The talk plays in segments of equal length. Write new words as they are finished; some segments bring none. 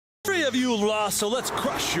have you lost, so let's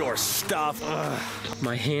crush your stuff.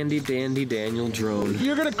 My handy dandy Daniel drone.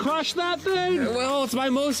 You're gonna crush that thing? Well, it's my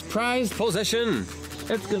most prized possession.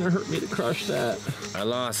 It's gonna hurt me to crush that. I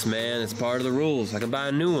lost, man. It's part of the rules. I can buy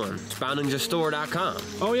a new one. SpoutNinjaStore.com.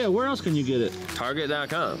 Oh yeah, where else can you get it?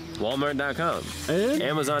 Target.com. Walmart.com. And?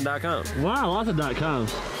 Amazon.com. Wow, lots of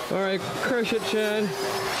 .coms. All right, crush it, Chad.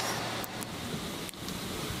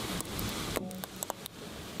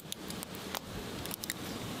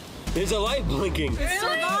 There's a light blinking. It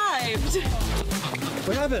survived.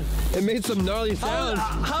 What happened? It made some gnarly sounds.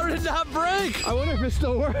 How did it not break? I wonder if it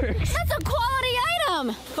still works. That's a quality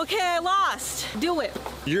item. Okay, I lost. Do it.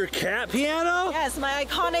 Your cat piano? Yes, my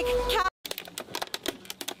iconic cat.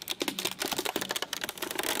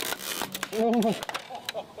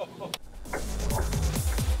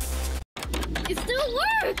 It still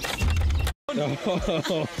works.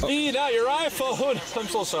 Eat out your iPhone. I'm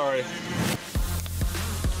so sorry.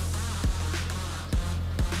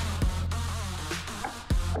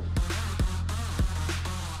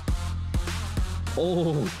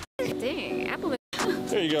 Oh. Dang, Apple.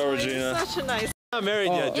 There you go, Regina. Such a nice. Not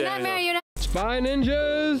married yet, You're not Daniel. married, you're not. Spy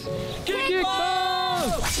Ninjas. Kick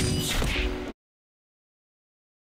Balls!